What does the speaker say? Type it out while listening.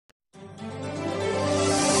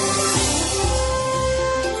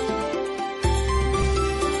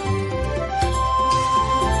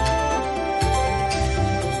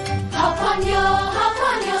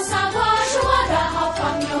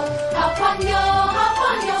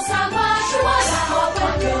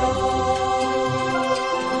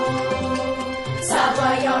Sagwa,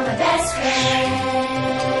 you're my best friend.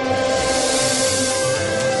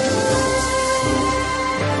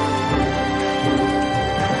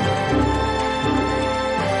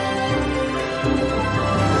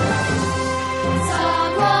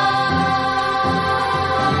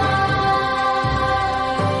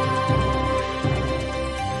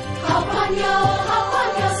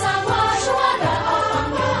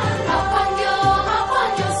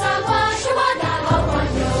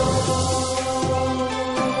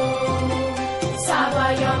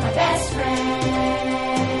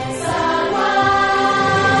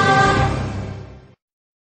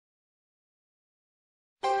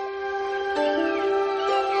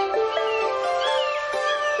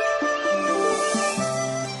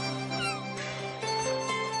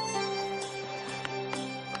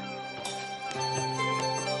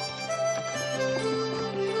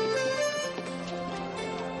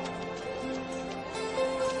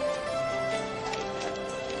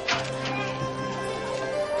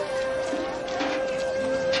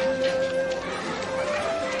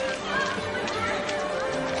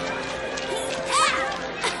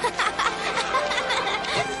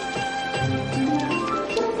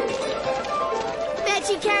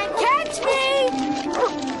 You can't catch me!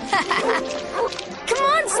 Come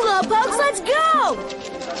on, Slowpokes, let's go!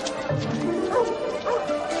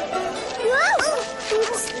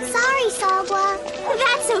 Oops, sorry, Sagwa.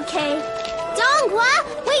 That's okay. Dongwa,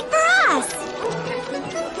 wait for us!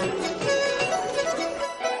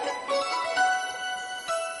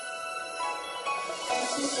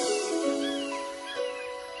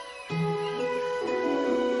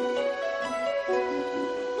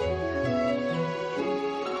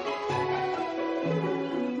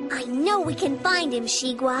 I know we can find him,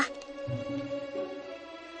 Shigwa.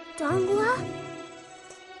 Dongwa?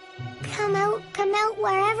 Come out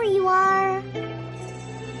wherever you are.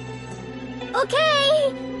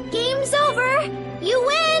 Okay, game's over. You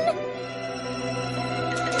win!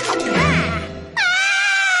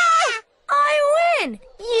 I win!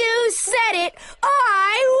 You said it!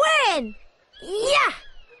 I win! Yeah!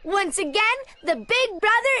 Once again, the big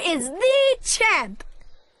brother is the champ!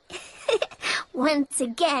 Once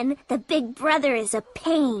again, the big brother is a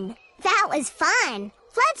pain. That was fun.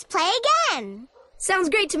 Let's play again. Sounds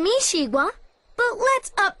great to me, Shigwa. But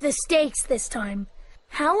let's up the stakes this time.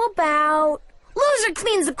 How about loser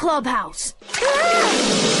cleans the clubhouse?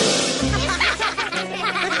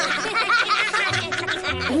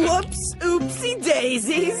 Whoops, oopsie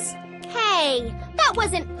daisies. Hey, that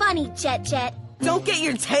wasn't funny, Jet Jet. Don't get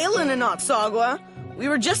your tail in a knot, Sagwa. We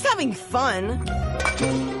were just having fun.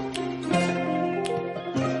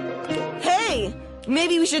 Hey,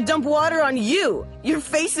 maybe we should dump water on you. Your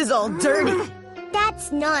face is all dirty.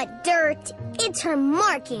 That's not dirt. It's her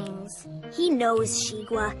markings. He knows,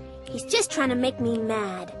 Shigwa. He's just trying to make me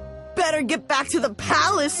mad. Better get back to the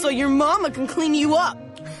palace so your mama can clean you up.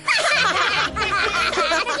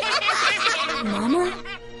 Mama?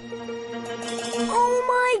 Oh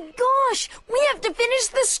my gosh! We have to finish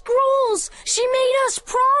the scrolls! She made us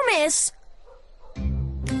promise!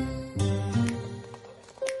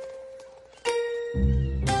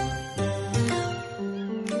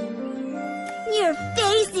 Your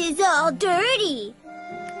face is all dirty.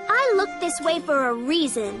 I look this way for a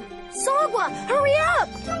reason. Sagwa, hurry up!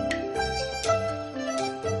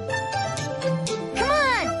 Come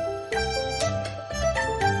on!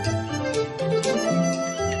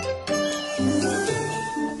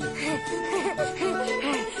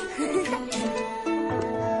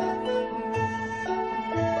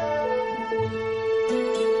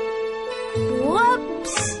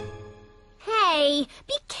 Whoops! Hey,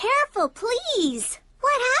 be careful, please.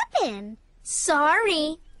 What happened?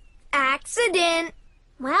 Sorry. Accident.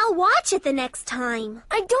 Well, watch it the next time.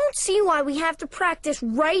 I don't see why we have to practice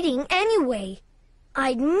writing anyway.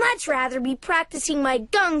 I'd much rather be practicing my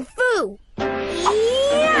gung fu.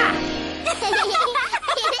 Yeah!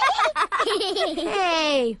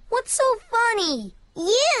 Hey, what's so funny?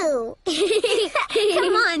 You!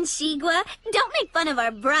 Come on, Shigwa. Don't make fun of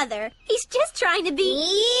our brother. He's just trying to be...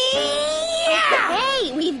 Yeah!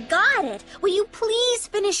 Hey, we've got it. Will you please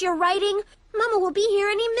finish your writing? Mama will be here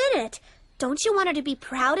any minute. Don't you want her to be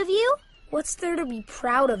proud of you? What's there to be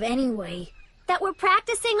proud of anyway? That we're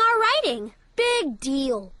practicing our writing. Big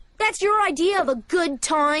deal. That's your idea of a good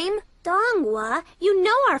time? Dongwa, you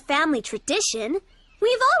know our family tradition.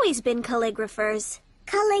 We've always been calligraphers.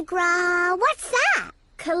 What's that?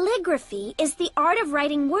 Calligraphy is the art of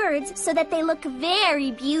writing words so that they look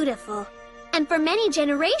very beautiful. And for many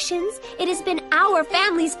generations, it has been our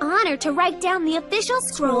family's honor to write down the official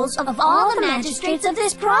scrolls of all the magistrates of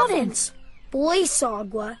this province. Boy,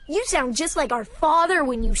 Sagwa, you sound just like our father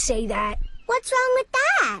when you say that. What's wrong with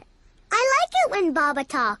that? I like it when Baba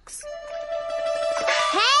talks.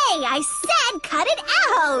 Hey, I said cut it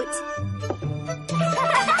out!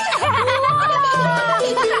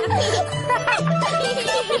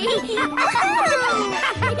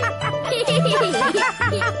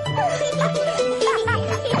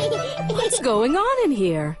 What's going on in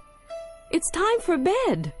here? It's time for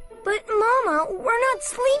bed. But, Mama, we're not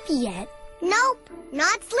sleepy yet. Nope,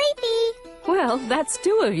 not sleepy. Well, that's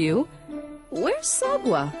two of you. Where's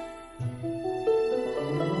Sagwa?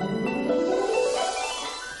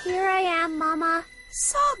 Here I am, Mama.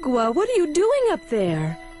 Sagwa, what are you doing up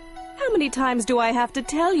there? How many times do I have to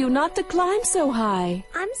tell you not to climb so high?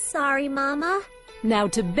 I'm sorry, Mama. Now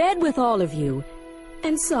to bed with all of you.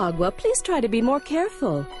 And Sagwa, please try to be more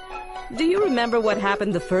careful. Do you remember what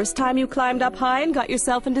happened the first time you climbed up high and got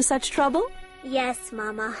yourself into such trouble? Yes,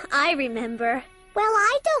 Mama, I remember. Well,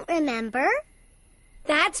 I don't remember.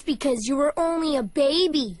 That's because you were only a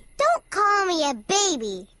baby. Don't call me a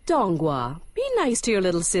baby. Dongwa, be nice to your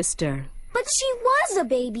little sister. But she was a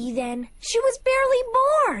baby then. She was barely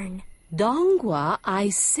born. Dongwa, I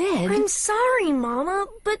said... I'm sorry, Mama,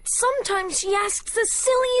 but sometimes she asks the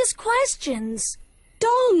silliest questions.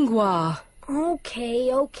 Dongwa!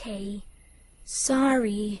 Okay.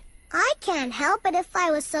 Sorry. I can't help it if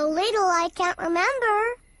I was so little I can't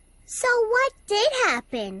remember. So what did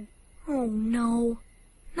happen? Oh, no.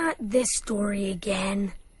 Not this story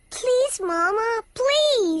again. Please, Mama,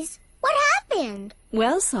 please. What happened?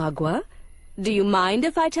 Well, Sagwa, do you mind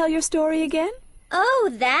if I tell your story again? Oh,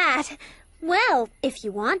 that. Well, if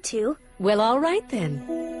you want to. Well, all right then.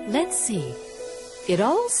 Let's see. It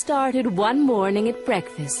all started one morning at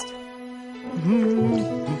breakfast.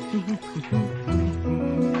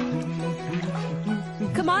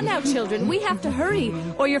 Come on now, children. We have to hurry,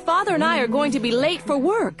 or your father and I are going to be late for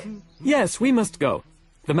work. Yes, we must go.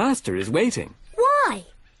 The master is waiting. Why?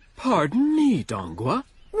 Pardon me, Dongwa.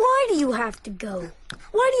 Why do you have to go?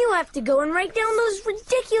 Why do you have to go and write down those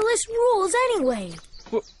ridiculous rules anyway?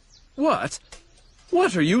 What?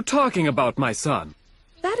 What are you talking about, my son?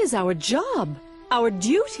 That is our job, our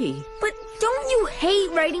duty. But don't you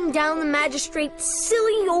hate writing down the magistrate's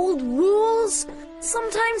silly old rules?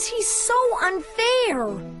 Sometimes he's so unfair.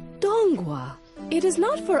 Dongwa, it is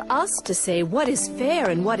not for us to say what is fair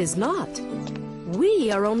and what is not.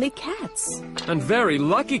 We are only cats. And very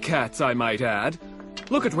lucky cats, I might add.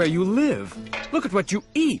 Look at where you live. Look at what you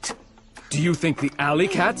eat. Do you think the alley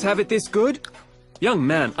cats have it this good? Young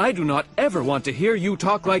man, I do not ever want to hear you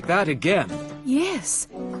talk like that again. Yes.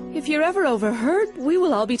 If you're ever overheard, we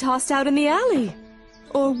will all be tossed out in the alley.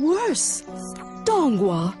 Or worse.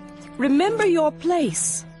 Dongwa, remember your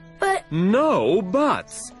place. But... No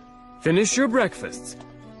buts. Finish your breakfasts.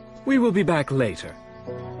 We will be back later.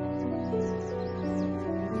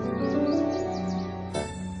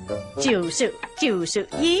 "90, 91,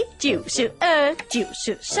 92,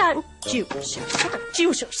 93,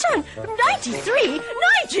 93, 93,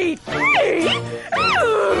 93!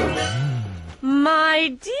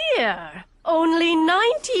 My dear, only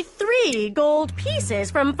 93 gold pieces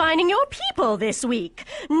from finding your people this week.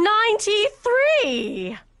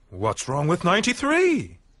 93! What's wrong with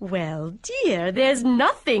 93? Well, dear, there's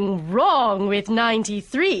nothing wrong with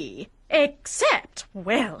 93.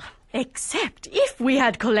 Except if we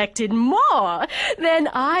had collected more, then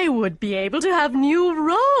I would be able to have new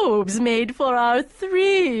robes made for our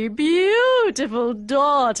 3 beautiful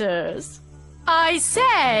daughters. I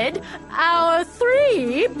said, our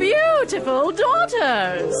 3 beautiful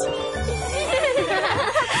daughters.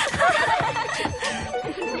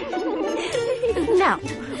 Now,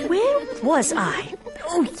 where was I?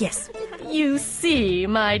 Oh, yes. You see,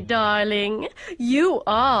 my darling, you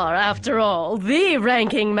are, after all, the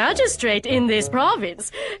ranking magistrate in this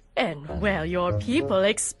province. And, well, your people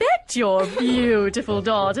expect your beautiful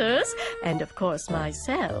daughters, and of course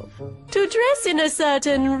myself, to dress in a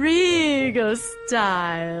certain regal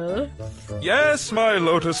style. Yes, my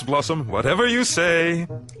lotus blossom, whatever you say.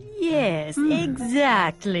 Yes,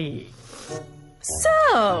 exactly.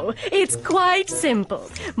 So, it's quite simple.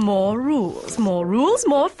 More rules, more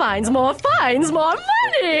fines, more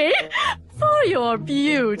money for your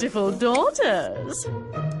beautiful daughters.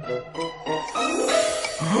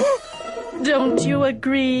 Don't you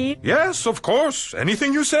agree? Yes, of course.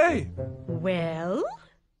 Anything you say. Well?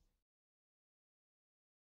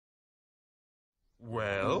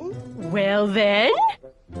 Well? Well then?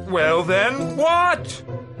 Well then, what?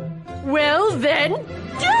 Well then,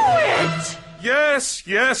 do it! Yes,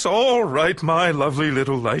 yes, all right, my lovely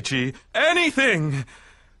little lychee. Anything.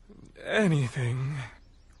 Anything.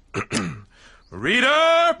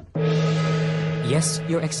 Reader! Yes,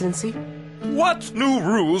 Your Excellency? What new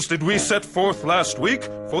rules did we set forth last week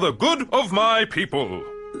for the good of my people?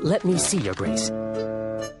 Let me see, Your Grace.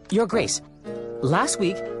 Your Grace, last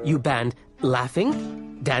week you banned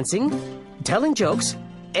laughing, dancing, telling jokes,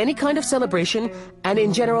 any kind of celebration, and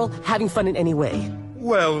in general, having fun in any way.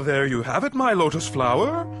 Well, there you have it, my lotus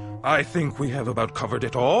flower. I think we have about covered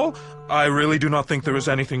it all. I really do not think there is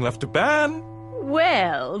anything left to ban.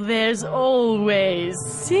 Well, there's always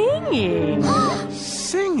singing.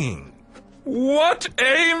 Singing? What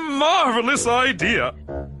a marvelous idea!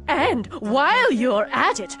 And while you're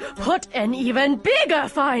at it, put an even bigger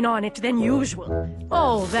fine on it than usual.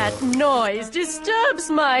 All that noise disturbs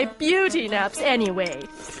my beauty naps anyway.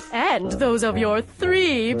 And those of your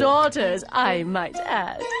 3 daughters, I might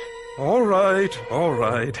add. All right, all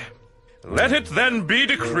right. Let it then be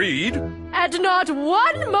decreed. And not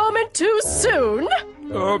one moment too soon.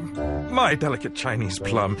 My delicate Chinese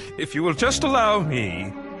plum, if you will just allow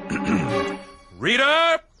me.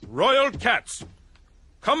 Reader, royal cats,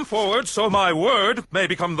 come forward so my word may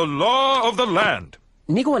become the law of the land.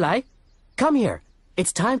 Nigualai, come here.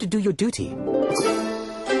 It's time to do your duty.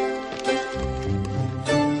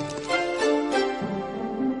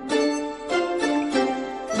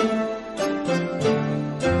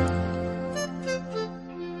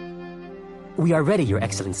 We are ready, Your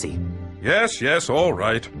Excellency. Yes, yes, all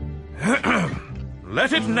right.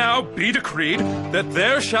 Let it now be decreed that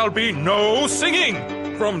there shall be no singing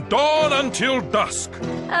from dawn until dusk.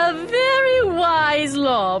 A very wise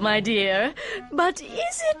law, my dear. But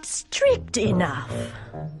is it strict enough?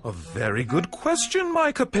 A very good question,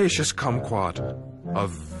 my capacious kumquat. A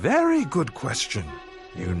very good question.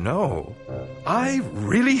 You know, I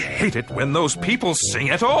really hate it when those people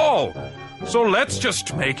sing at all. So let's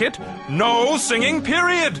just make it no singing,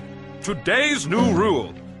 period. Today's new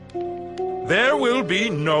rule. There will be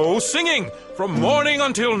no singing from morning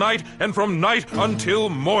until night and from night until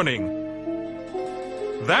morning.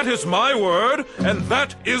 That is my word, and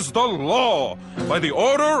that is the law, by the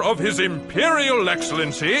order of His Imperial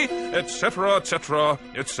Excellency, etc., etc.,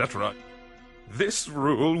 etc. This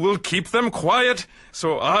rule will keep them quiet,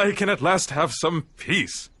 so I can at last have some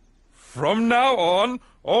peace. From now on,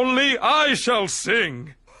 only I shall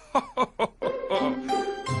sing.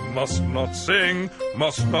 Must not sing,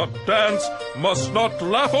 must not dance, must not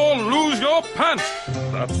laugh or lose your pants.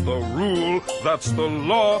 That's the rule, that's the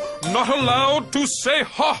law. Not allowed to say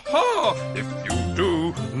ha ha. If you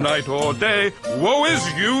do, night or day, woe is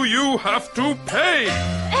you, you have to pay.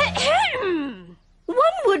 Ahem. One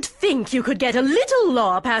would think you could get a little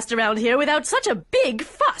law passed around here without such a big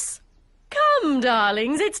fuss. Come,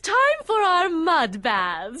 darlings, it's time for our mud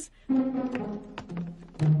baths.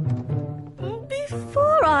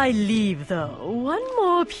 Before I leave, though, one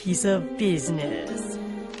more piece of business.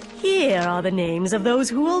 Here are the names of those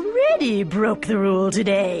who already broke the rule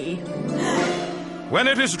today. When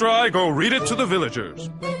it is dry, go read it to the villagers.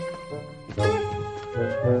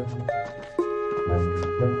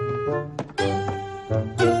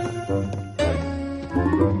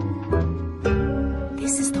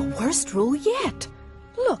 This is the worst rule yet.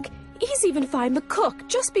 Look, he's even fined the cook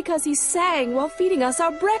just because he sang while feeding us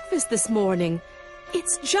our breakfast this morning.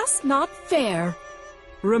 It's just not fair.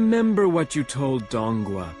 Remember what you told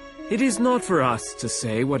Dongwa. It is not for us to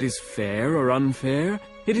say what is fair or unfair.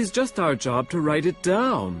 It is just our job to write it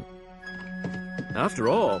down. After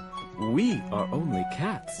all, we are only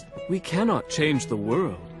cats. We cannot change the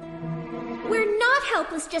world. We're not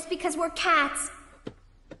helpless just because we're cats.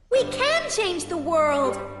 We can change the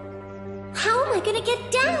world. How am I gonna get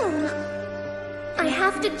down? I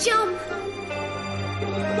have to jump.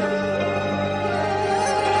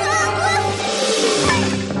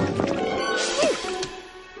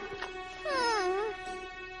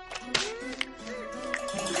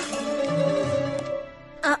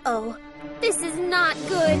 Uh-oh. This is not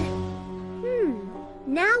good.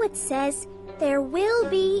 Now it says there will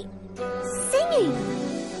be singing.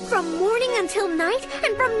 From morning until night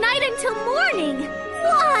and from night until morning.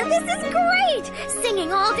 Wow, this is great!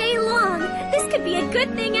 Singing all day long. This could be a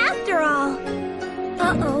good thing after all.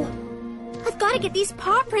 Uh-oh. I've got to get these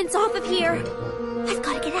paw prints off of here. I've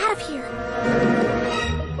got to get out of here.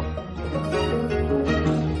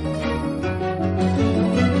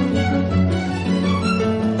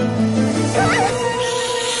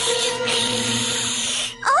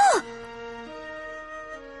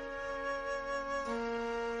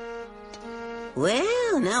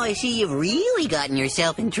 Well, now I see you've really gotten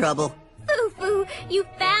yourself in trouble. Foo-foo, you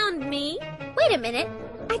found me. Wait a minute.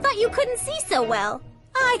 I thought you couldn't see so well.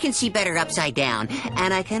 I can see better upside down,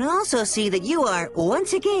 and I can also see that you are,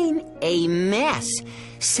 once again, a mess.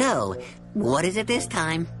 So, what is it this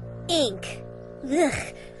time? Ink.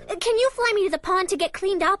 Ugh. Can you fly me to the pond to get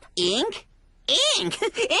cleaned up? Ink? Ink?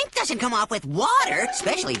 Ink doesn't come off with water,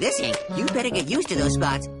 especially this ink. You better get used to those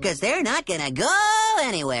spots, because they're not gonna go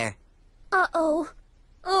anywhere. Uh-oh.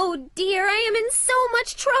 Oh, dear, I am in so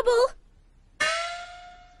much trouble.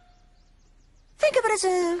 Think of it as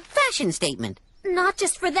a fashion statement. Not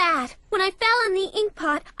just for that. When I fell in the ink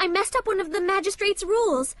pot, I messed up one of the magistrate's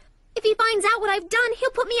rules. If he finds out what I've done, he'll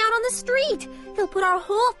put me out on the street. He'll put our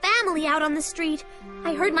whole family out on the street.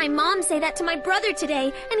 I heard my mom say that to my brother today,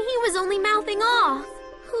 and he was only mouthing off.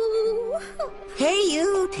 Ooh. Hey,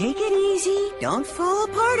 you, take it easy. Don't fall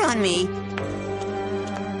apart on me.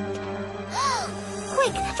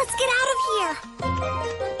 Quick, let's get out of here.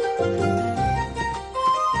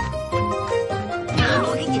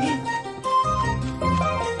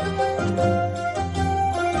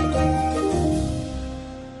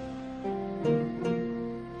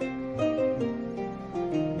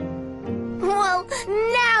 Well,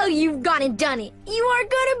 now you've gone and done it. You are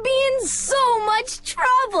gonna be in so much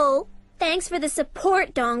trouble. Thanks for the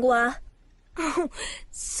support, Dongwa. Oh,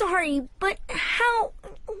 sorry, but how...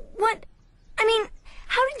 What... I mean,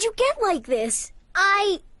 how did you get like this?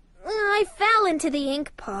 I fell into the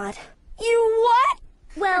ink pot. You what?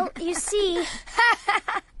 Well, you see...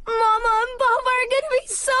 Mama and Papa are gonna be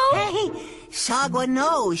so... Hey, Sagwa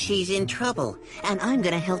knows she's in trouble, and I'm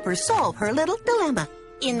gonna help her solve her little dilemma.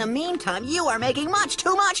 In the meantime, you are making much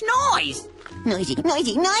too much noise. Noisy,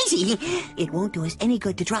 noisy, noisy. It won't do us any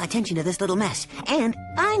good to draw attention to this little mess. And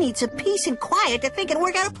I need some peace and quiet to think and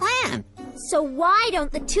work out a plan. So why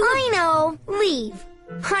don't the two... I know. Leave.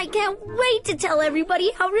 I can't wait to tell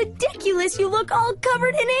everybody how ridiculous you look all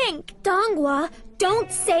covered in ink. Dongwa,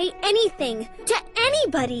 don't say anything to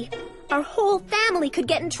anybody. Our whole family could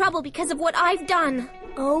get in trouble because of what I've done.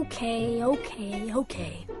 Okay.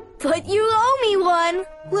 But you owe me one.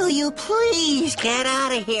 Will you please get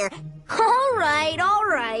out of here? All right.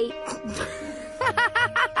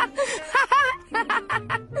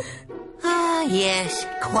 Ah, yes.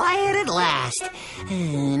 Quiet at last.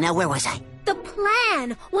 Now, where was I? The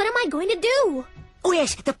plan. What am I going to do? Oh,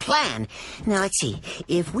 yes, the plan. Now, let's see.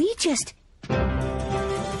 If we just...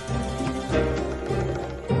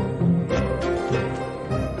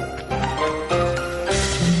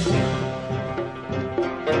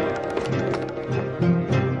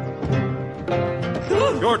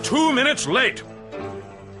 You're 2 minutes late.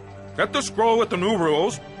 Get the scroll with the new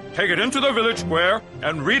rules, take it into the village square,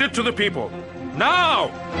 and read it to the people.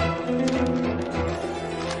 Now!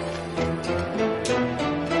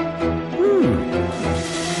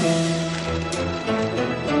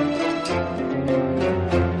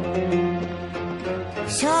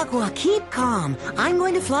 Sagwa, keep calm. I'm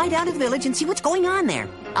going to fly down to the village and see what's going on there.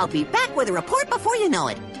 I'll be back with a report before you know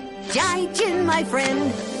it. Jai Jin, my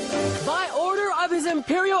friend. By order of His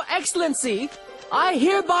Imperial Excellency, I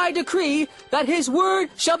hereby decree that his word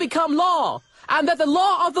shall become law, and that the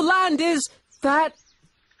law of the land is that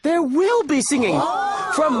there will be singing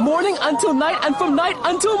from morning until night and from night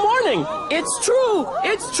until morning. It's true.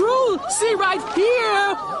 See right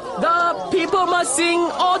here. The people must sing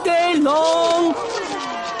all day long.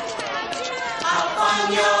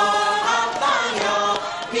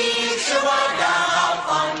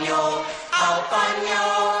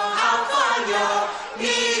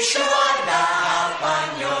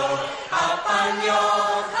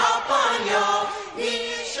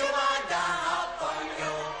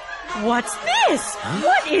 What's this?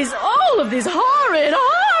 What is all of this horrid,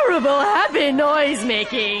 horrible, happy noise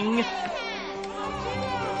making?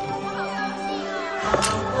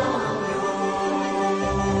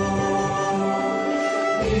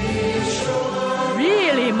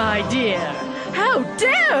 Really, my dear, how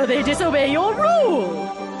dare they disobey your rule?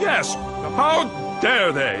 Yes, how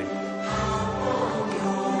dare they?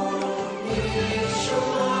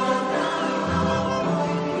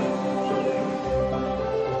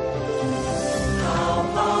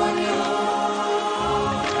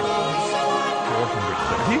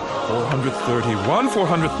 $431,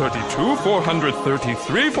 $432,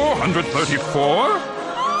 $433, $434.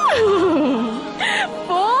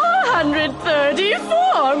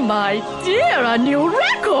 434, my dear, a new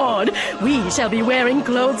record. We shall be wearing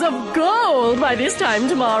clothes of gold by this time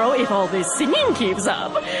tomorrow if all this singing keeps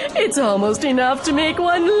up. It's almost enough to make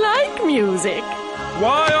one like music.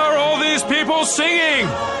 Why are all these people singing?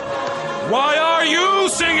 Why are you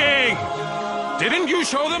singing? Didn't you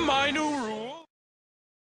show them my new rule?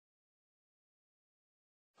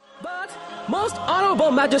 But Most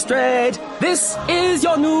honorable magistrate, this is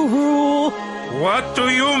your new rule. What do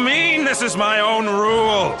you mean this is my own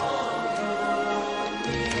rule?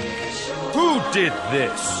 Who did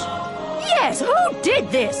this? Yes, who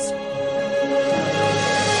did this?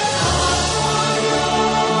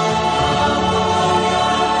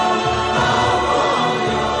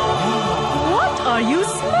 What are you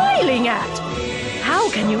smiling at? How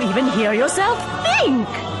can you even hear yourself think?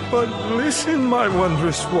 But listen, my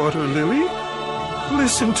wondrous water lily.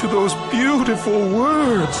 Listen to those beautiful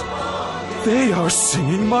words. They are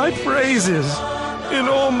singing my praises. In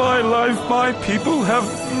all my life, my people have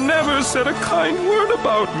never said a kind word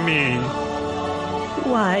about me.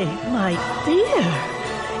 Why, my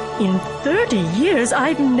dear, in 30 years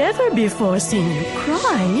I've never before seen you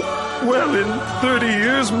cry. Well, in 30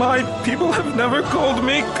 years, my people have never called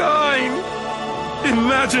me kind.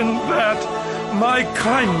 Imagine that. My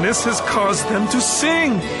kindness has caused them to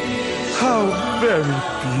sing. How very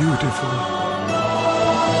beautiful.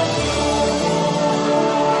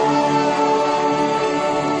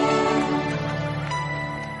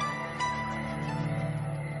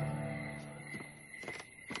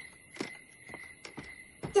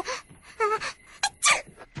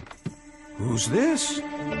 Who's this?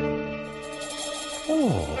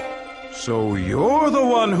 Oh, so you're the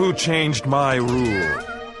one who changed my rule.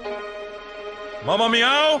 Mama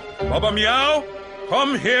Meow! Baba Meow!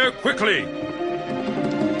 Come here quickly!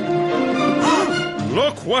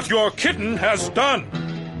 Look what your kitten has done!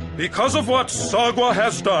 Because of what Sagwa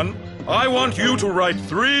has done, I want you to write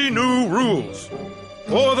 3 new rules.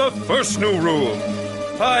 For the first new rule,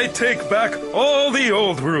 I take back all the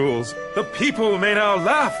old rules. The people may now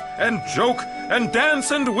laugh and joke and dance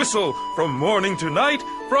and whistle from morning to night,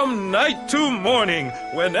 from night to morning,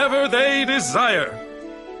 whenever they desire.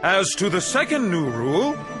 As to the second new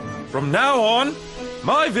rule, from now on,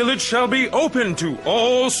 my village shall be open to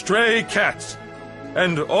all stray cats,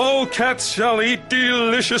 and all cats shall eat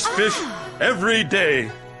delicious fish every day,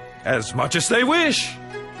 as much as they wish.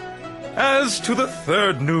 As to the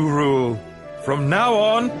third new rule, from now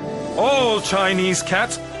on, all Chinese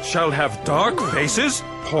cats shall have dark faces,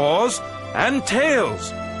 paws, and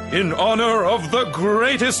tails, in honor of the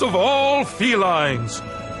greatest of all felines,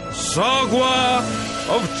 Sagwa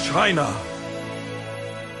of China.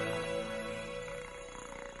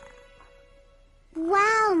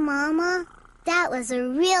 Wow, Mama. That was a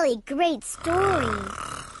really great story.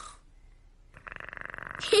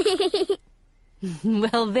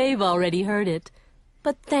 Well, they've already heard it.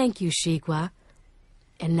 But thank you, Shikwa.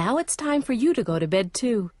 And now it's time for you to go to bed,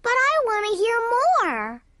 too. But I want to hear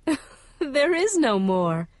more. There is no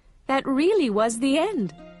more. That really was the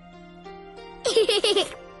end.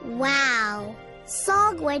 Wow.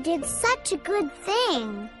 Sagwa did such a good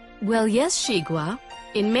thing. Well, yes, Shikwa.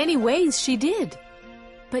 In many ways, she did.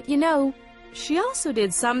 But you know, she also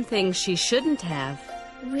did some things she shouldn't have.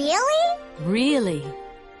 Really? Really.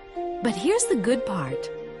 But here's the good part.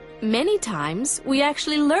 Many times, we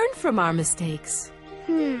actually learn from our mistakes.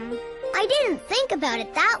 I didn't think about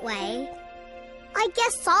it that way. I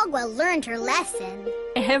guess Sagwa learned her lesson.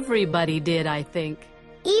 Everybody did, I think.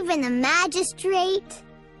 Even the magistrate?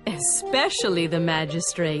 Especially the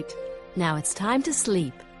magistrate. Now it's time to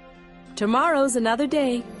sleep. Tomorrow's another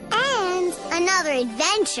day. And another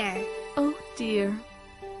adventure. Oh, dear.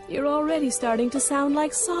 You're already starting to sound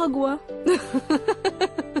like Sagwa.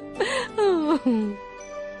 Oh.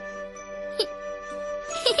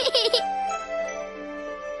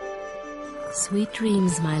 Sweet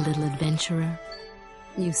dreams, my little adventurer.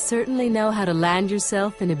 You certainly know how to land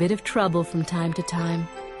yourself in a bit of trouble from time to time.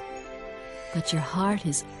 But your heart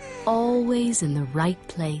is always in the right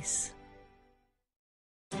place.